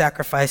atoning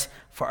sacrifice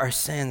for our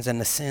sins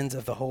and the sins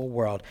of the whole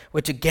world,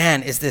 which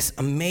again is this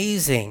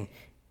amazing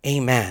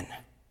amen.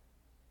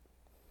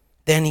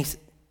 Then he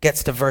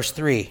gets to verse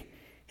 3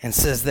 and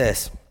says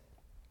this,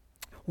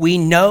 we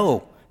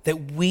know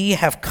that we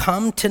have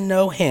come to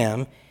know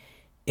him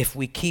if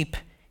we keep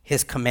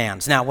his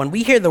commands. Now, when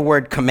we hear the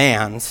word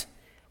commands,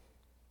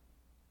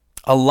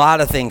 a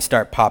lot of things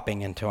start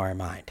popping into our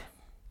mind.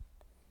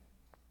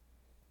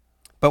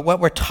 But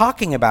what we're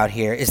talking about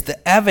here is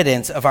the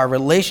evidence of our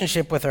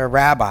relationship with our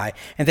rabbi,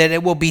 and that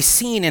it will be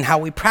seen in how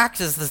we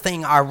practice the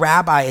thing our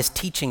rabbi is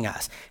teaching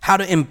us, how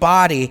to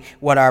embody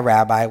what our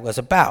rabbi was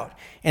about.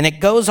 And it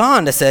goes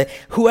on to say,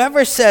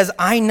 whoever says,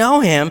 I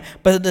know him,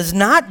 but does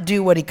not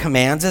do what he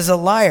commands is a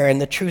liar, and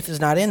the truth is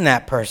not in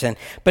that person.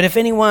 But if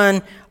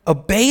anyone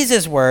obeys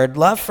his word,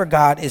 love for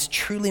God is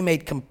truly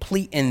made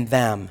complete in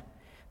them.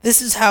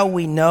 This is how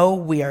we know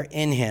we are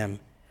in him.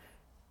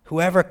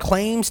 Whoever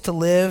claims to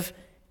live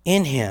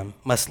in him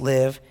must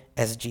live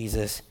as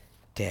Jesus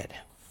did.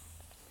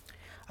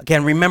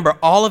 Again, remember,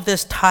 all of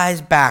this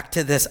ties back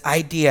to this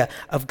idea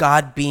of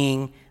God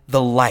being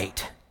the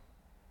light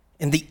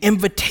and the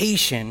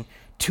invitation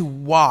to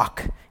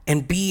walk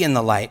and be in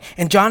the light.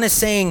 And John is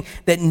saying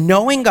that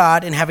knowing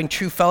God and having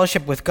true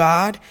fellowship with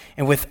God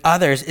and with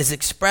others is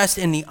expressed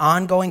in the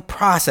ongoing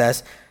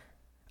process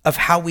of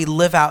how we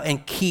live out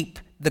and keep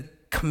the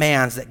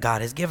commands that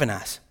God has given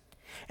us.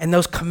 And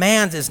those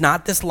commands is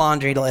not this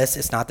laundry list.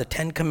 It's not the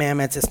 10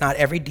 commandments. It's not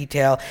every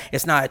detail.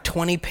 It's not a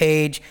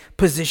 20-page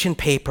position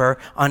paper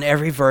on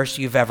every verse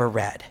you've ever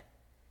read.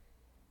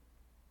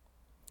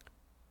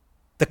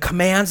 The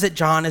commands that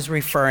John is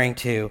referring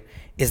to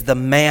is the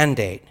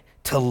mandate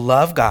to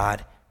love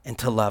God and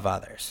to love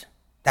others.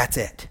 That's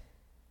it.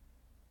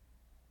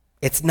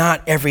 It's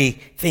not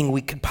everything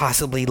we could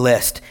possibly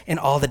list in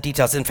all the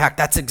details. In fact,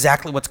 that's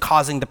exactly what's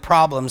causing the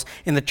problems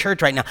in the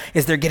church right now,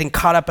 is they're getting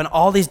caught up in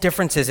all these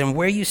differences and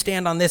where you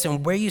stand on this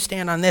and where you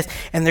stand on this,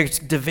 and there's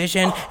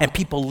division and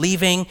people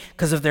leaving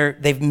because of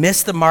they've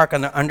missed the mark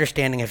on their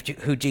understanding of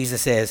who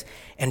Jesus is.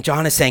 And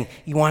John is saying,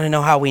 you want to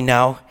know how we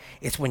know?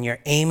 It's when you're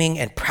aiming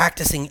and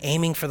practicing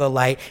aiming for the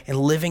light and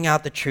living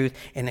out the truth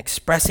and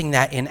expressing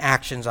that in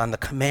actions on the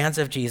commands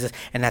of Jesus,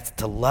 and that's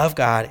to love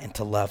God and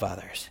to love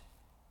others.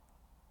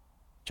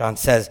 John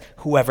says,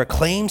 whoever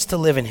claims to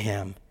live in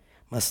him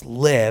must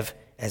live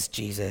as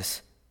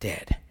Jesus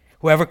did.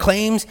 Whoever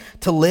claims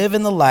to live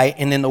in the light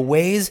and in the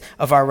ways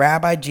of our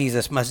Rabbi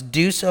Jesus must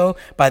do so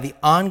by the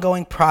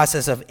ongoing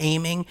process of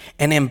aiming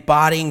and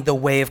embodying the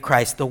way of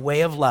Christ, the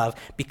way of love,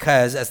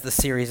 because, as the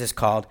series is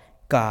called,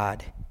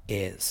 God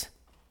is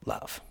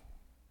love.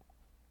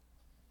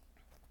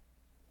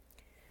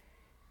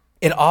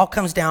 It all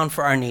comes down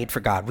for our need for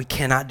God. We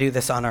cannot do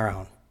this on our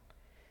own.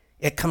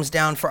 It comes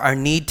down for our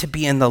need to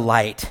be in the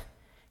light.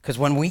 Because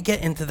when we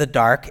get into the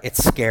dark,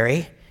 it's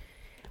scary.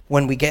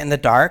 When we get in the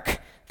dark,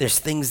 there's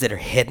things that are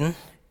hidden.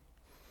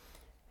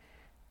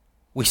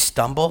 We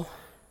stumble.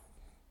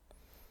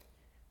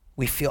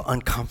 We feel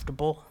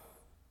uncomfortable.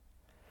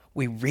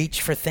 We reach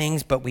for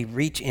things, but we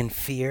reach in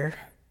fear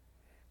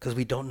because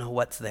we don't know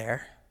what's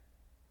there,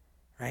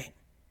 right?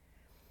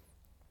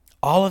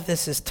 All of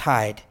this is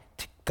tied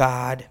to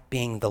God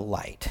being the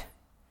light.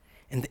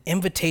 And the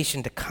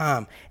invitation to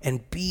come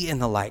and be in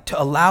the light,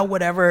 to allow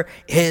whatever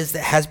is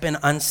that has been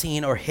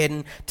unseen or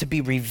hidden to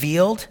be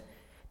revealed,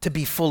 to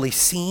be fully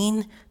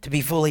seen, to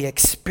be fully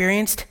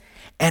experienced,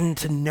 and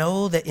to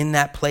know that in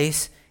that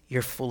place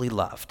you're fully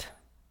loved.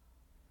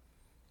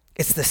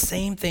 It's the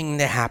same thing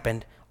that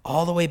happened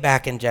all the way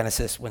back in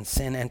Genesis when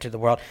sin entered the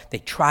world. They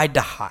tried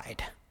to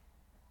hide.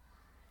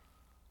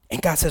 And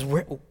God says,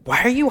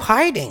 why are you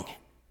hiding?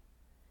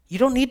 You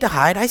don't need to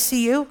hide. I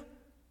see you.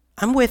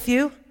 I'm with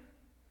you.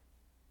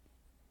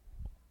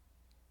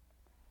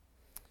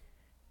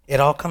 It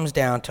all comes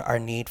down to our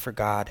need for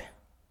God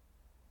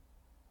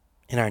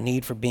and our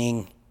need for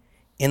being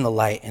in the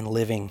light and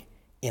living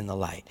in the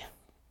light.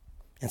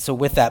 And so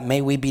with that,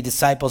 may we be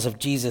disciples of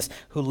Jesus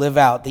who live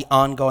out the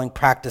ongoing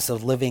practice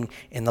of living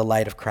in the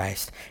light of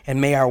Christ. And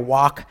may our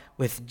walk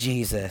with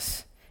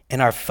Jesus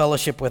and our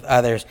fellowship with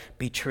others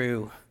be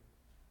true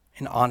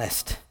and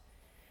honest.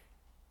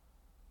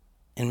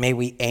 And may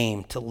we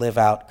aim to live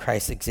out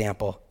Christ's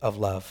example of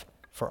love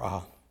for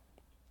all.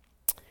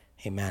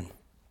 Amen.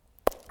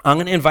 I'm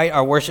going to invite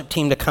our worship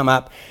team to come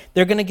up.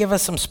 They're going to give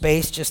us some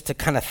space just to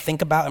kind of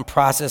think about and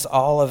process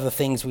all of the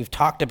things we've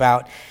talked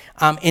about.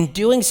 In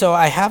doing so,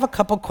 I have a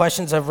couple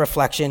questions of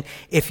reflection.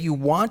 If you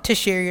want to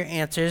share your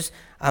answers,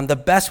 The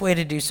best way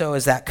to do so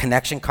is that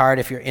connection card.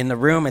 If you're in the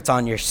room, it's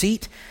on your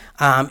seat.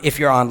 If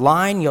you're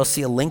online, you'll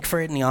see a link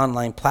for it in the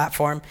online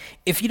platform.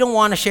 If you don't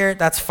want to share it,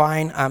 that's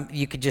fine.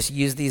 You could just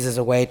use these as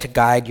a way to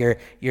guide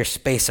your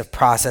space of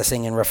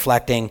processing and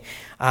reflecting.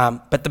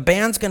 But the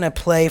band's going to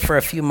play for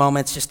a few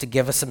moments just to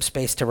give us some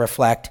space to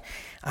reflect.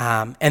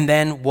 And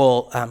then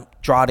we'll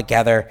draw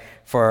together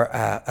for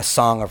a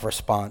song of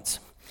response.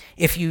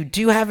 If you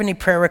do have any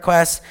prayer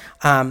requests,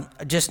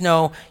 just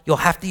know you'll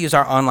have to use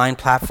our online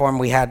platform.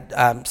 We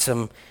had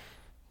some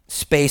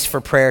space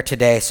for prayer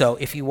today. So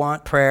if you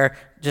want prayer,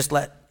 just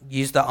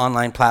use the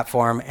online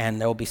platform,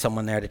 and there will be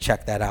someone there to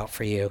check that out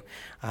for you.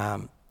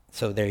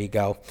 So there you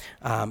go.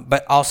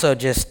 But also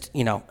just,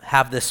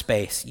 have this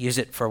space. Use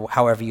it for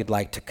however you'd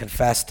like, to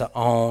confess, to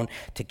own,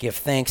 to give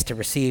thanks, to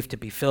receive, to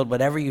be filled,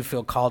 whatever you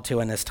feel called to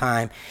in this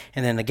time.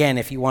 And then again,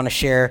 if you want to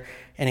share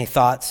any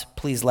thoughts,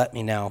 please let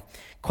me know.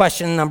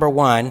 Question number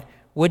 1,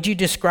 would you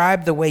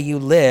describe the way you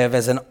live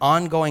as an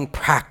ongoing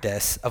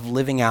practice of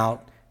living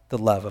out the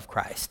love of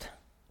Christ?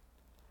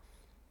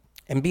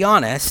 And be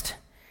honest,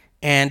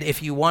 and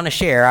if you want to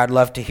share, I'd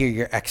love to hear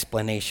your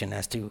explanation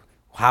as to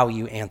how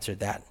you answered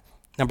that.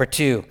 Number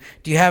 2,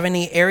 do you have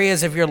any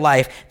areas of your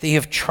life that you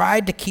have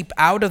tried to keep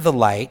out of the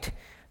light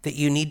that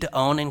you need to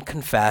own and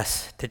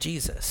confess to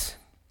Jesus?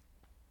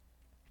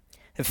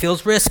 It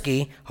feels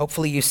risky.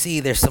 Hopefully you see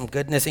there's some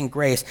goodness and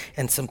grace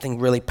and something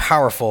really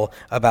powerful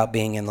about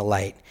being in the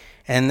light.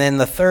 And then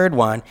the third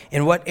one,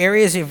 in what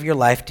areas of your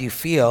life do you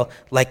feel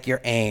like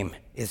your aim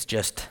is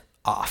just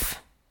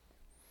off?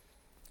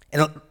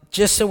 And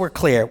just so we're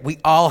clear, we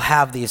all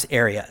have these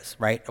areas,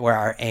 right, where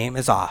our aim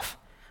is off.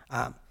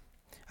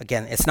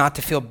 Again, it's not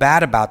to feel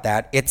bad about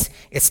that.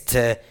 It's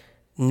to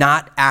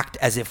not act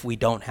as if we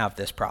don't have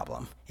this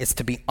problem. It's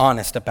to be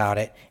honest about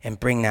it and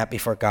bring that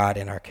before God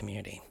in our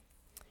community.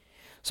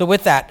 So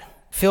with that,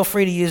 feel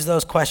free to use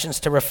those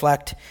questions to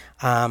reflect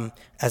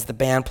as the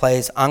band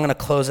plays. I'm going to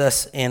close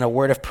us in a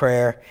word of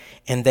prayer,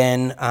 and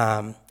then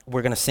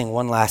we're going to sing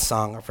one last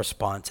song of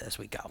response as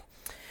we go.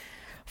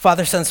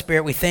 Father, Son,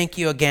 Spirit, we thank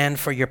you again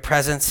for your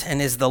presence,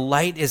 and as the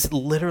light is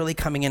literally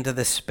coming into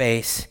this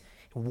space,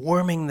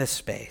 warming this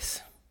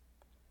space,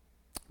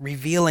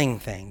 revealing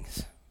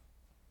things,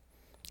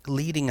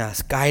 leading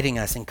us, guiding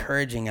us,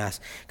 encouraging us.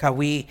 God,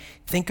 we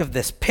think of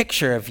this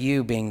picture of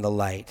you being the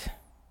light.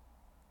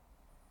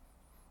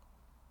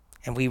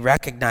 And we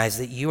recognize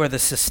that you are the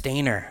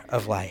sustainer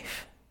of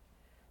life,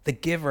 the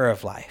giver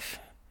of life,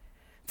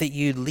 that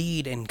you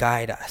lead and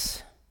guide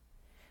us,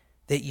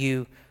 that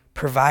you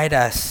provide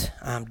us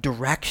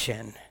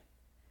direction.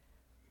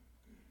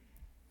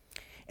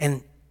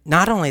 And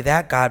not only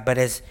that, God, but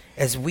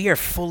as we are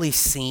fully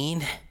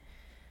seen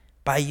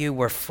by you,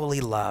 we're fully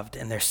loved,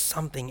 and there's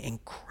something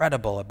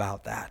incredible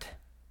about that.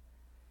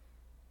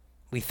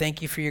 We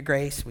thank you for your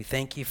grace. We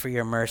thank you for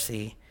your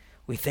mercy.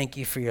 We thank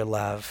you for your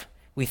love.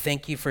 We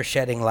thank you for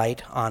shedding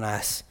light on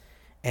us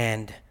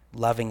and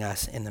loving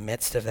us in the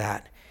midst of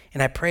that.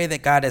 And I pray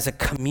that, God, as a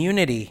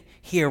community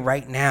here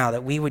right now,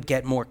 that we would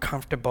get more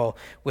comfortable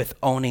with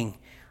owning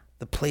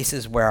the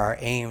places where our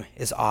aim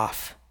is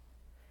off,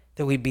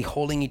 that we'd be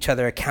holding each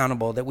other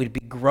accountable, that we'd be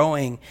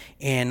growing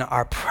in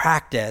our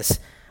practice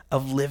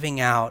of living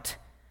out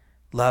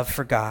love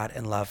for God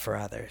and love for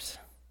others,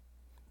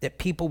 that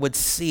people would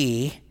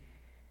see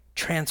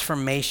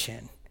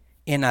transformation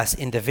in us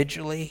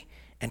individually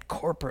and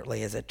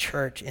corporately as a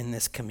church in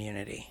this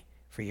community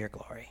for your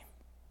glory.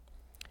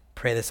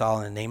 Pray this all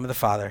in the name of the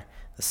Father,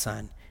 the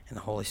Son, and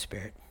the Holy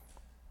Spirit.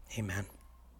 Amen.